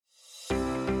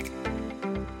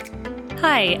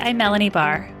Hi, I'm Melanie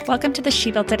Barr. Welcome to the She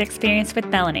Built It Experience with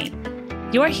Melanie.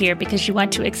 You're here because you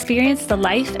want to experience the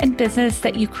life and business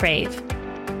that you crave.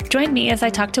 Join me as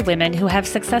I talk to women who have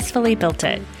successfully built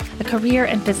it, a career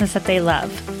and business that they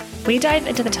love. We dive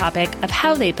into the topic of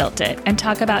how they built it and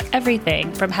talk about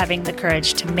everything from having the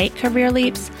courage to make career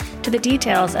leaps to the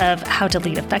details of how to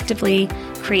lead effectively,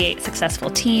 create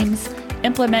successful teams,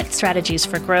 implement strategies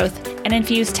for growth, and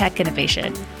infuse tech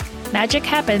innovation. Magic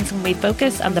happens when we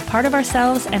focus on the part of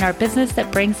ourselves and our business that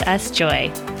brings us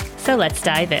joy. So let's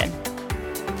dive in.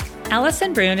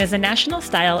 Alison Bruhn is a national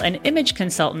style and image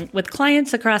consultant with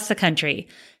clients across the country.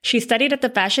 She studied at the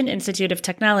Fashion Institute of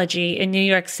Technology in New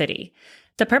York City.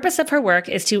 The purpose of her work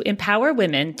is to empower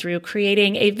women through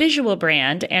creating a visual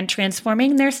brand and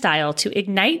transforming their style to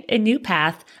ignite a new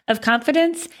path of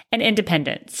confidence and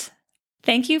independence.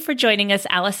 Thank you for joining us,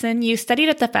 Alison. You studied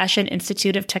at the Fashion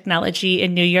Institute of Technology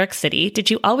in New York City.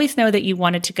 Did you always know that you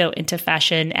wanted to go into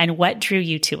fashion, and what drew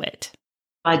you to it?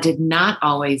 I did not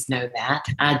always know that.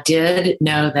 I did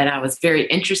know that I was very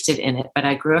interested in it, but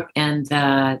I grew up in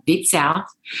the Deep South,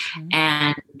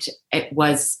 and it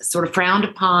was sort of frowned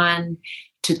upon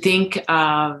to think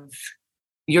of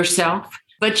yourself,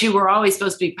 but you were always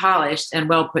supposed to be polished and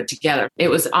well put together. It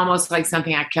was almost like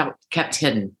something I kept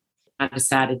hidden. I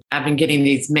decided I've been getting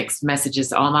these mixed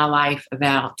messages all my life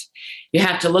about you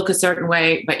have to look a certain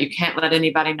way, but you can't let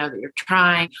anybody know that you're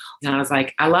trying. And I was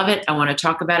like, I love it. I want to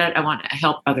talk about it. I want to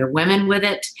help other women with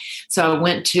it. So I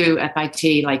went to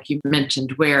FIT, like you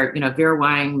mentioned, where, Vera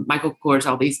Wang, Michael Kors,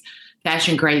 all these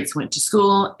fashion greats went to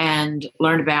school and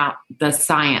learned about the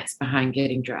science behind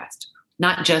getting dressed.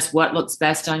 Not just what looks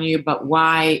best on you, but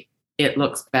why it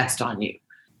looks best on you.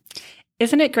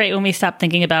 Isn't it great when we stop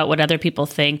thinking about what other people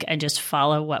think and just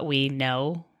follow what we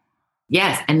know?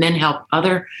 Yes, and then help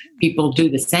other people do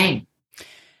the same.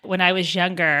 When I was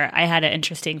younger, I had an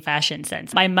interesting fashion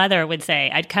sense. My mother would say,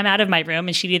 I'd come out of my room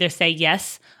and she'd either say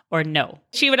yes or no.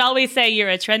 She would always say, you're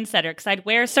a trendsetter, because I'd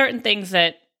wear certain things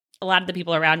that a lot of the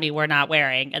people around me were not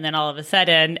wearing. And then all of a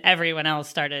sudden, everyone else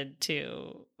started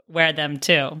to wear them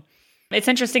too. It's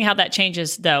interesting how that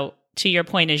changes, though, to your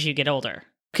point, as you get older.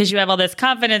 Because you have all this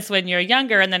confidence when you're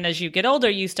younger, and then as you get older,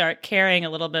 you start caring a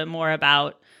little bit more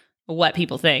about what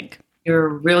people think. You're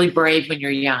really brave when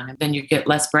you're young, and then you get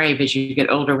less brave as you get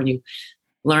older when you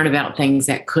learn about things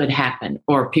that could happen.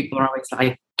 Or people are always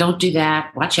like, don't do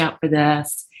that, watch out for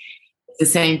this. It's the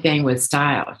same thing with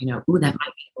style. Ooh, that might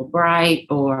be a little bright,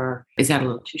 or is that a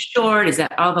little too short? Is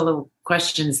that all the little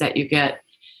questions that you get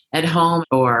at home?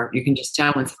 Or you can just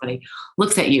tell when somebody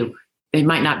looks at you, they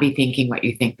might not be thinking what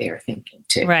you think they are thinking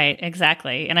too. Right,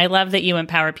 exactly. And I love that you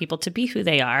empower people to be who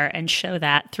they are and show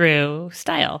that through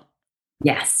style.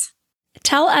 Yes.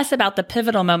 Tell us about the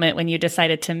pivotal moment when you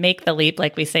decided to make the leap,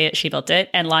 like we say at She Built It,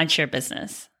 and launch your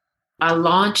business. I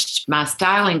launched my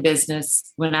styling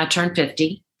business when I turned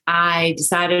 50. I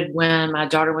decided when my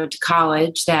daughter went to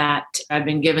college that I'd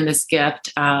been given this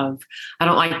gift of, I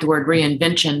don't like the word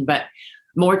reinvention, but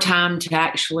more time to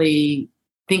actually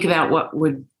think about what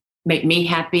would make me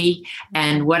happy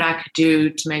and what I could do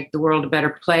to make the world a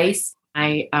better place.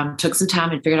 I took some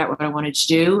time and figured out what I wanted to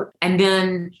do. And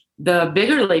then the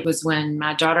bigger leap was when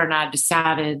my daughter and I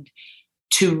decided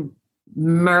to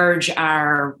merge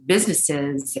our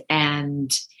businesses,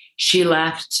 and she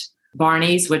left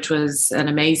Barney's, which was an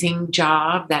amazing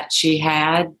job that she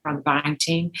had from the buying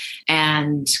team,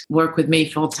 and work with me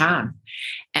full time.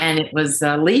 And it was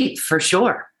a leap for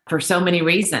sure, for so many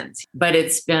reasons, but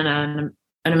it's been an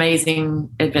amazing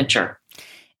adventure.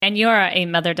 And you're a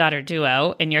mother-daughter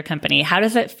duo in your company. How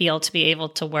does it feel to be able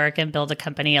to work and build a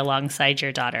company alongside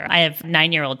your daughter? I have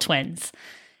 9-year-old twins,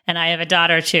 and I have a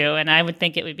daughter too, and I would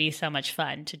think it would be so much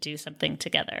fun to do something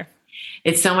together.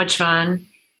 It's so much fun.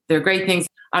 There are great things.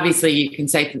 Obviously, you can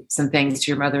say some things to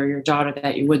your mother or your daughter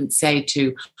that you wouldn't say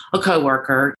to a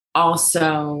coworker.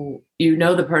 Also,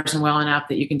 the person well enough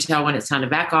that you can tell when it's time to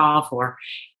back off, or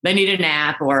they need a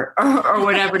nap, or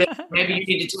whatever it is. Maybe you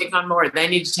need to take on more. They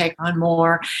need to take on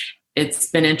more. It's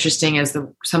been interesting as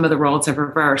some of the roles have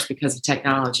reversed because of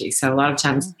technology. So a lot of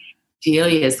times,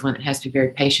 Delia is the one that has to be very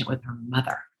patient with her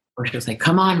mother, or she'll say,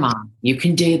 "Come on, Mom, you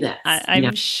can do this."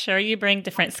 I'm sure you bring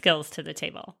different skills to the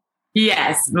table.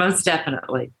 Yes, most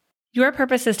definitely. Your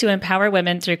purpose is to empower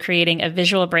women through creating a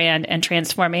visual brand and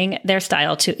transforming their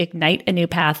style to ignite a new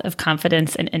path of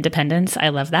confidence and independence. I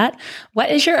love that.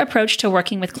 What is your approach to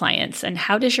working with clients, and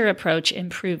how does your approach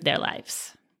improve their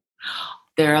lives?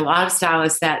 There are a lot of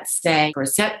stylists that say for a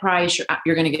set price,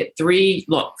 you're going to get 3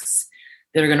 looks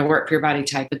that are going to work for your body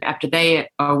type. But after they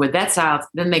are with that style,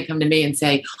 then they come to me and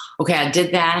say, okay, I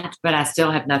did that, but I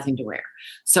still have nothing to wear.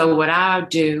 So what I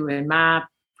do in my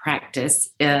practice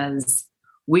is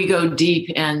we go deep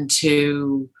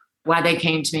into why they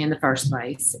came to me in the first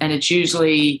place. And it's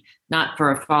usually not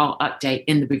for a fall update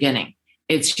in the beginning.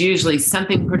 It's usually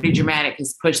something pretty dramatic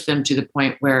has pushed them to the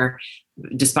point where,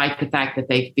 despite the fact that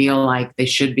they feel like they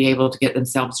should be able to get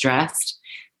themselves dressed,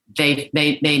 they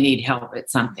need help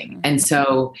at something. And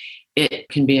so it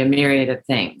can be a myriad of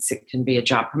things. It can be a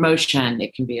job promotion.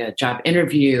 It can be a job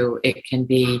interview. It can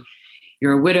be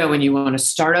you're a widow and you want to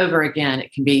start over again.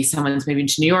 It can be someone's moving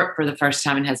to New York for the first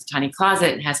time and has a tiny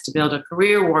closet and has to build a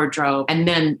career wardrobe. And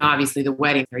then obviously the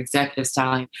wedding or executive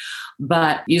styling.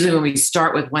 But usually when we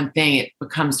start with one thing, it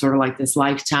becomes sort of like this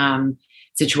lifetime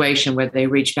situation where they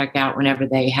reach back out whenever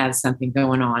they have something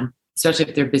going on, especially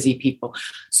if they're busy people.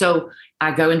 So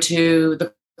I go into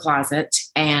the closet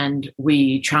and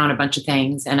we try on a bunch of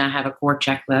things, and I have a core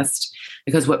checklist,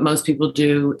 because what most people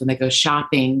do when they go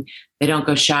shopping, they don't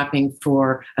go shopping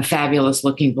for a fabulous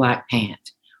looking black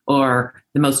pant or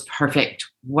the most perfect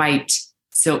white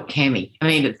silk cami. I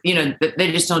mean,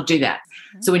 they just don't do that.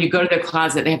 Mm-hmm. So when you go to their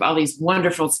closet, they have all these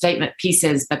wonderful statement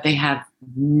pieces, but they have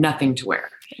nothing to wear.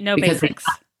 No basics.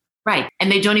 Right.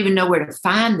 And they don't even know where to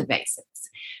find the basics.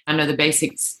 I know the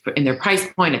basics in their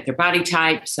price point, at their body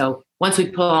type. So once we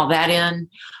pull all that in,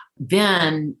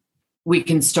 then we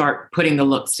can start putting the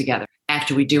looks together.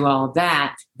 After we do all of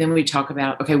that, then we talk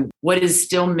about, okay, what is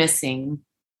still missing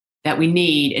that we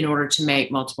need in order to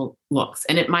make multiple looks?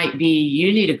 And it might be,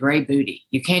 you need a gray booty.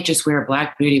 You can't just wear a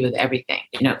black booty with everything,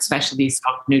 especially these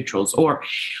soft neutrals, or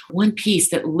one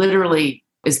piece that literally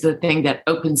is the thing that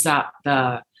opens up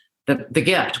the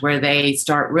gift, where they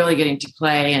start really getting to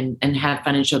play and have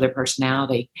fun and show their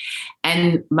personality.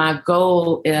 And my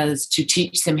goal is to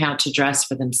teach them how to dress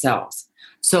for themselves.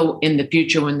 So in the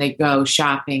future, when they go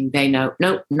shopping, they know,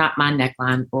 nope, not my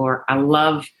neckline, or I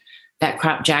love that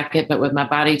crop jacket, but with my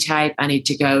body type, I need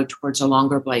to go towards a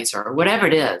longer blazer, or whatever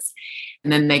it is.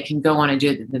 And then they can go on and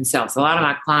do it themselves. A lot of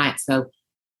my clients, though,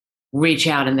 reach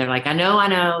out and they're like, I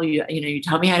know, you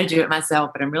taught me how to do it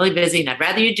myself, but I'm really busy and I'd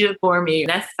rather you do it for me. And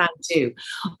that's fine too.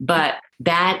 But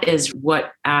that is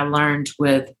what I learned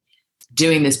with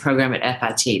doing this program at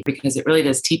FIT, because it really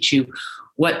does teach you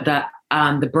what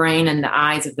the brain and the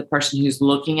eyes of the person who's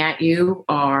looking at you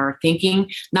are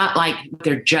thinking, not like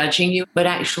they're judging you, but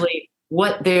actually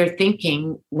what they're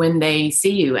thinking when they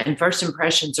see you. And first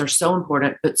impressions are so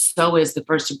important, but so is the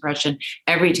first impression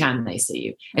every time they see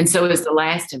you. And so is the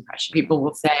last impression. People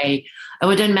will say, oh,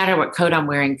 it doesn't matter what coat I'm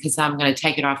wearing because I'm going to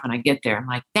take it off when I get there. I'm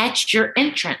like, that's your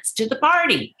entrance to the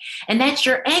party. And that's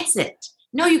your exit.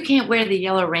 No, you can't wear the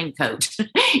yellow raincoat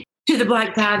to the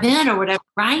black tie then or whatever,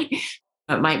 right?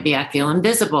 It might be, I feel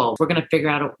invisible. We're going to figure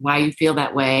out why you feel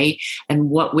that way and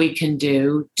what we can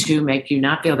do to make you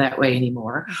not feel that way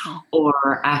anymore. Mm-hmm.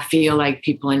 Or I feel like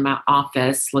people in my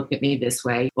office look at me this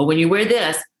way. Well, when you wear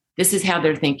this is how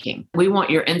they're thinking. We want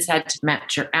your inside to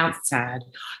match your outside,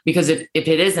 because if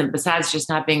it isn't, besides just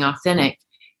not being authentic,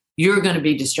 you're going to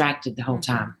be distracted the whole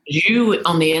time. You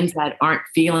on the inside aren't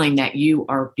feeling that you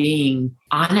are being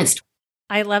honest.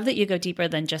 I love that you go deeper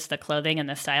than just the clothing and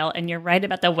the style. And you're right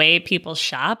about the way people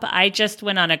shop. I just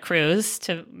went on a cruise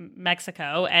to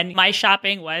Mexico and my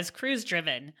shopping was cruise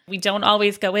driven. We don't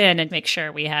always go in and make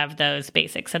sure we have those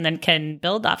basics and then can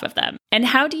build off of them. And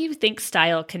how do you think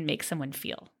style can make someone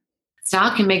feel?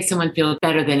 Style can make someone feel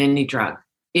better than any drug.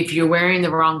 If you're wearing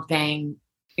the wrong thing,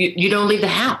 you don't leave the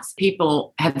house.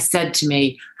 People have said to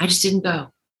me, I just didn't go.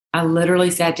 I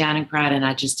literally sat down and cried and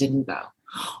I just didn't go.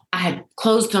 I had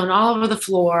clothes thrown all over the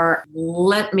floor.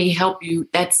 Let me help you.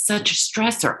 That's such a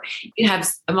stressor. You have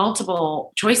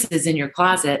multiple choices in your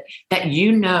closet that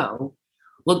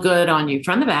look good on you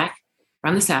from the back,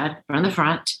 from the side, from the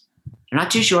front. They're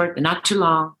not too short. They're not too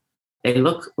long. They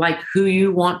look like who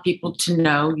you want people to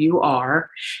know you are.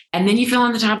 And then you feel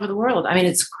on the top of the world. I mean,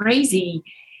 it's crazy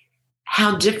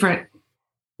how different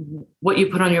what you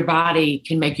put on your body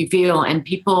can make you feel. And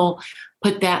people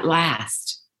put that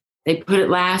last. They put it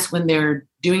last when they're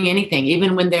doing anything,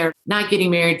 even when they're not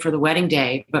getting married for the wedding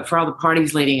day, but for all the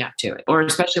parties leading up to it, or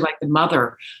especially like the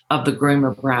mother of the groom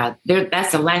or bride.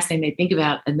 That's the last thing they think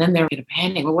about. And then they're going to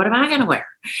panic. Well, what am I going to wear?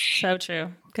 So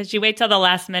true. Because you wait till the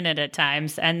last minute at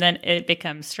times and then it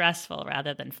becomes stressful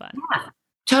rather than fun. Yeah.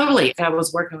 Totally. I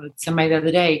was working with somebody the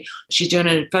other day. She's doing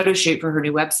a photo shoot for her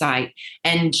new website.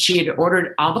 And she had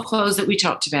ordered all the clothes that we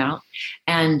talked about.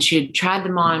 And she had tried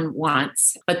them on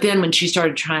once. But then when she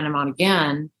started trying them on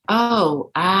again,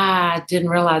 oh, I didn't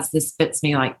realize this fits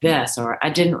me like this. Or I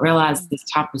didn't realize this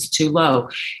top was too low.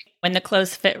 When the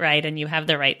clothes fit right and you have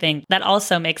the right thing, that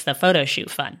also makes the photo shoot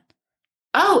fun.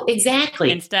 Oh,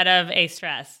 exactly. Instead of a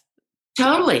stress.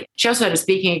 Totally. She also had a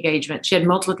speaking engagement. She had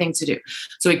multiple things to do.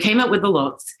 So we came up with the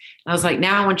looks. I was like,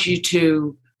 now I want you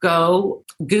to go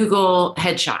Google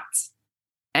headshots.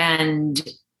 And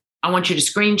I want you to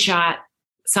screenshot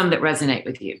some that resonate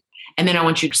with you. And then I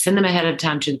want you to send them ahead of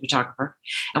time to the photographer.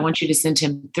 I want you to send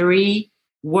him 3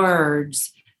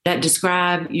 words that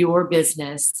describe your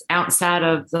business outside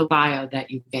of the bio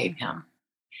that you gave him.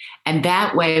 And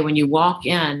that way, when you walk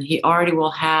in, he already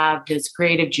will have his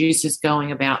creative juices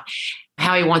going about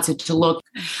how he wants it to look.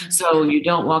 Mm-hmm. So you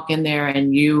don't walk in there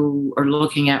and you are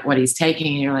looking at what he's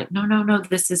taking and you're like, no,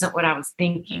 this isn't what I was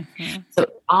thinking. Mm-hmm. So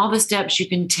all the steps you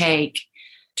can take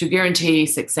to guarantee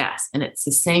success. And it's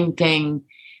the same thing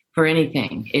for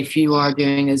anything. If you are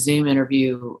doing a Zoom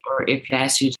interview or if they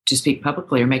ask you to speak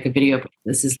publicly or make a video,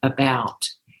 this is about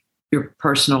your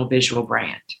personal visual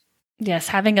brand. Yes,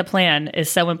 having a plan is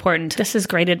so important. This is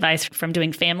great advice from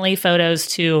doing family photos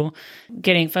to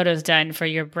getting photos done for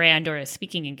your brand or a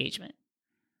speaking engagement.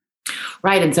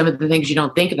 Right. And some of the things you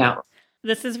don't think about.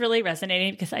 This is really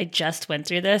resonating because I just went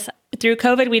through this. Through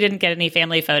COVID, we didn't get any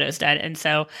family photos done. And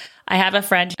so I have a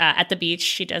friend at the beach.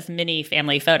 She does mini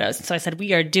family photos. So I said,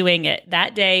 we are doing it.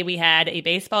 That day we had a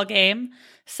baseball game,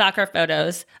 soccer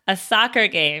photos, a soccer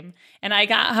game. And I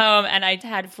got home and I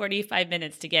had 45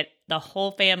 minutes to get the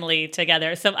whole family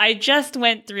together. So I just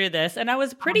went through this and I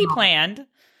was pretty planned,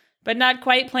 but not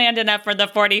quite planned enough for the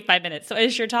 45 minutes. So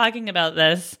as you're talking about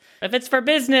this, if it's for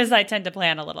business, I tend to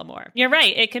plan a little more. You're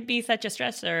right. It can be such a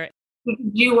stressor.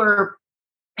 You were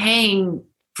paying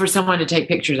for someone to take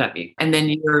pictures of you. And then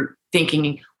you're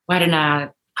thinking, why didn't I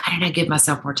give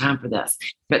myself more time for this?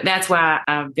 But that's why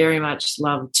I very much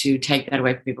love to take that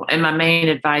away from people. And my main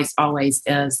advice always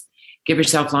is give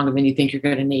yourself longer than you think you're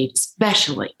going to need,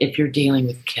 especially if you're dealing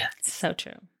with kids. So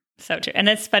true. So true. And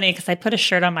it's funny because I put a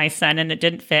shirt on my son and it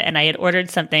didn't fit. And I had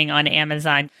ordered something on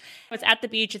Amazon. It's at the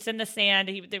beach. It's in the sand.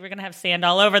 They were going to have sand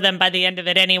all over them by the end of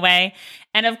it anyway.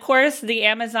 And of course, the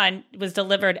Amazon was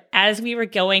delivered as we were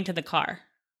going to the car.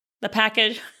 The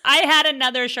package. I had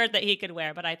another shirt that he could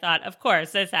wear, but I thought, of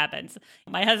course, this happens.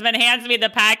 My husband hands me the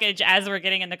package as we're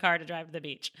getting in the car to drive to the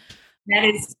beach. That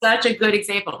is such a good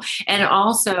example. And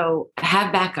also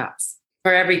have backups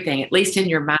for everything, at least in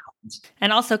your mind.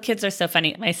 And also kids are so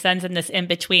funny. My son's in this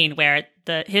in-between where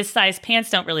his size pants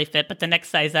don't really fit, but the next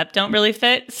size up don't really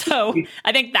fit. So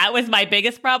I think that was my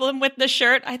biggest problem with the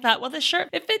shirt. I thought, well, the shirt,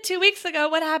 it fit 2 weeks ago.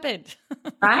 What happened?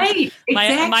 Right.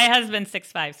 Exactly. My husband's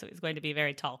 6'5", so he's going to be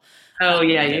very tall. Oh,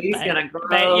 yeah. He's going to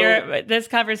grow. But this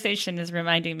conversation is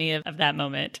reminding me of that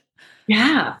moment.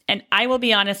 Yeah. And I will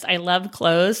be honest, I love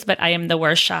clothes, but I am the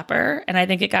worst shopper. And I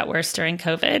think it got worse during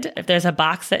COVID. If there's a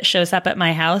box that shows up at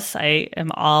my house, I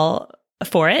am all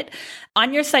for it.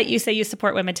 On your site, you say you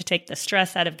support women to take the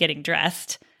stress out of getting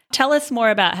dressed. Tell us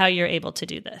more about how you're able to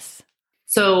do this.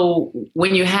 So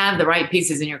when you have the right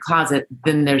pieces in your closet,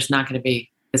 then there's not going to be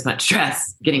as much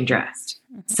stress getting dressed.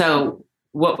 Mm-hmm. So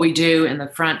what we do in the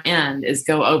front end is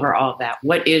go over all of that.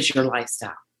 What is your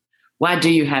lifestyle? Why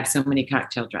do you have so many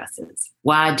cocktail dresses?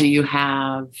 Why do you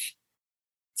have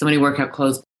so many workout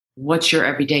clothes? What's your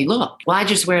everyday look? Why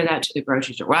just wear that to the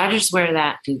grocery store? Why just wear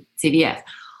that to CVS?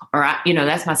 Or,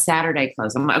 that's my Saturday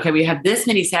clothes. I'm like, okay, we have this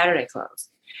many Saturday clothes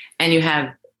and you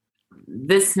have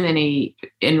this many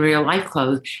in real life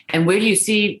clothes. And where do you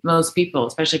see most people,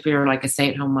 especially if you're like a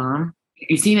stay-at-home mom?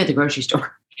 You see them at the grocery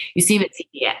store. You see them at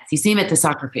CVS. You see them at the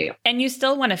soccer field. And you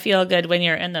still want to feel good when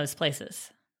you're in those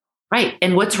places. Right.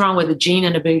 And what's wrong with a jean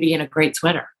and a bootie and a great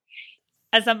sweater?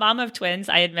 As a mom of twins,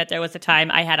 I admit there was a time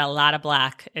I had a lot of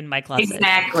black in my closet.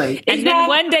 Exactly. And then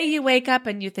one day you wake up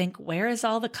and you think, where is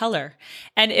all the color?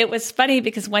 And it was funny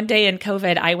because one day in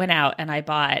COVID, I went out and I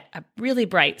bought a really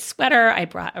bright sweater. I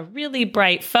brought a really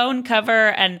bright phone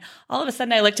cover. And all of a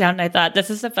sudden I looked down and I thought, this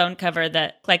is a phone cover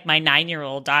that like my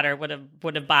 9-year-old daughter would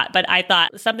have bought. But I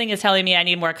thought something is telling me I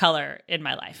need more color in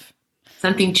my life.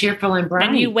 Something cheerful and bright.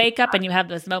 And you wake up and you have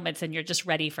those moments and you're just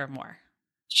ready for more.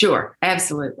 Sure.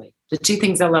 Absolutely. The 2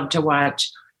 things I love to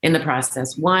watch in the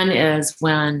process. One is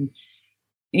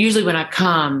usually when I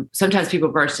come, sometimes people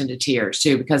burst into tears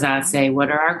too, because I say, what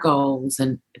are our goals?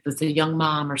 And if it's a young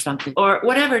mom or something, or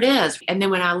whatever it is. And then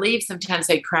when I leave, sometimes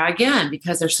they cry again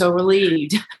because they're so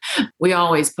relieved. We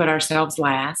always put ourselves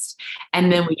last,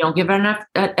 and then we don't give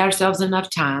ourselves enough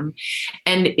time.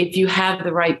 And if you have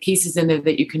the right pieces in there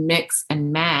that you can mix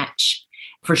and match,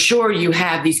 for sure you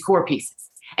have these core pieces.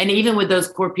 And even with those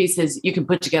core pieces, you can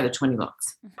put together 20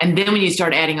 looks. And then when you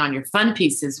start adding on your fun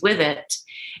pieces with it,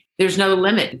 there's no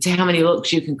limit to how many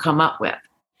looks you can come up with.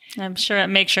 I'm sure it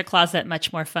makes your closet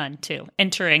much more fun too,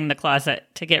 entering the closet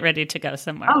to get ready to go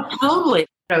somewhere. Oh, totally.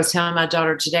 I was telling my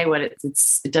daughter today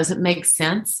it doesn't make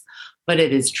sense, but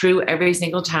it is true every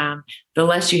single time. The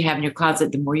less you have in your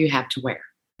closet, the more you have to wear.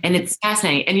 And it's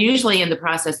fascinating. And usually in the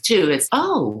process too, it's,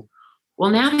 oh, well,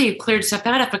 now that you've cleared stuff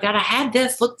out, I forgot I had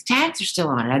this. Look, the tags are still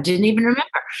on it. I didn't even remember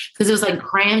because it was like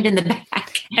crammed in the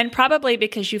back. And probably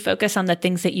because you focus on the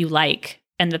things that you like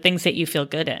and the things that you feel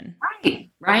good in.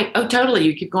 Right. Oh, totally.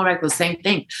 You keep going back to the same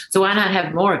thing. So why not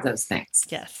have more of those things?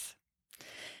 Yes.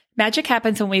 Magic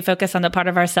happens when we focus on the part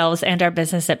of ourselves and our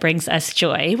business that brings us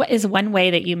joy. What is one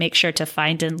way that you make sure to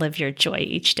find and live your joy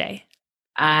each day?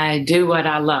 I do what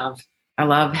I love. I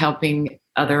love helping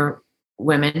other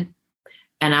women,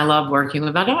 and I love working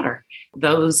with my daughter.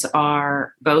 Those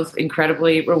are both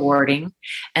incredibly rewarding.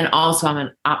 And also, I'm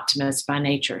an optimist by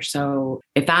nature. So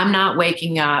if I'm not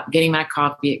waking up, getting my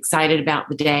coffee, excited about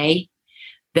the day,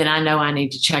 then I know I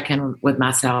need to check in with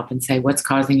myself and say, what's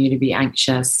causing you to be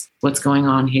anxious? What's going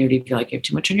on here? Do you feel like you have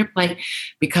too much on your plate?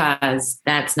 Because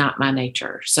that's not my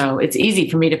nature. So it's easy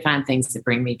for me to find things that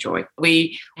bring me joy.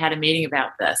 We had a meeting about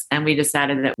this, and we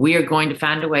decided that we are going to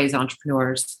find a way as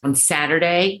entrepreneurs. On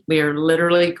Saturday, we are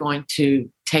literally going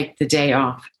to take the day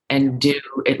off and do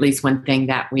at least one thing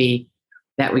that we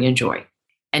enjoy,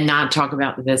 and not talk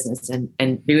about the business,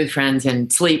 and be with friends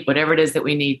and sleep, whatever it is that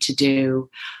we need to do.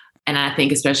 And I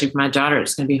think especially for my daughter,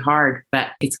 it's going to be hard, but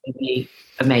it's going to be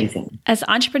amazing. As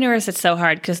entrepreneurs, it's so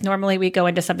hard because normally we go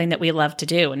into something that we love to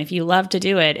do. And if you love to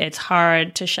do it, it's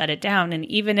hard to shut it down. And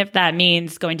even if that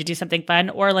means going to do something fun,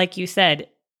 or like you said,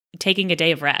 taking a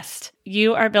day of rest.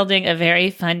 You are building a very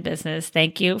fun business.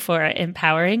 Thank you for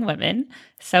empowering women.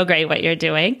 So great what you're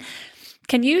doing.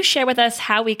 Can you share with us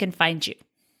how we can find you?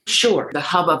 Sure. The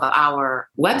hub of our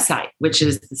website, which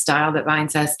is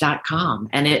thestylethatbindsus.com.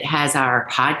 And it has our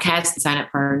podcast, sign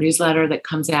up for our newsletter that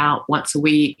comes out once a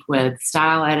week with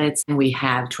style edits. And we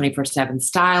have 24/7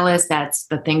 stylists. That's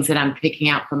the things that I'm picking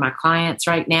out for my clients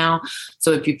right now.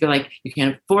 So if you feel like you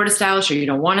can't afford a stylist or you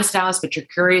don't want a stylist, but you're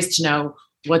curious to know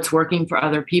what's working for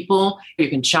other people, you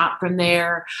can shop from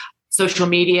there. Social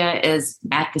media is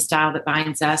at The Style That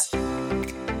Binds Us.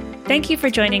 Thank you for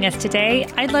joining us today.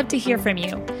 I'd love to hear from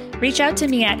you. Reach out to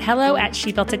me at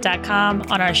hello@shebuiltit.com,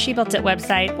 on our She Built It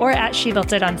website, or at She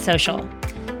Built It on social.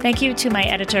 Thank you to my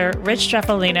editor, Rich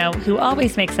Streffolino, who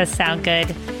always makes us sound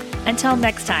good. Until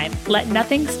next time, let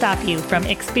nothing stop you from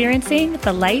experiencing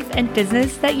the life and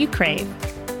business that you crave.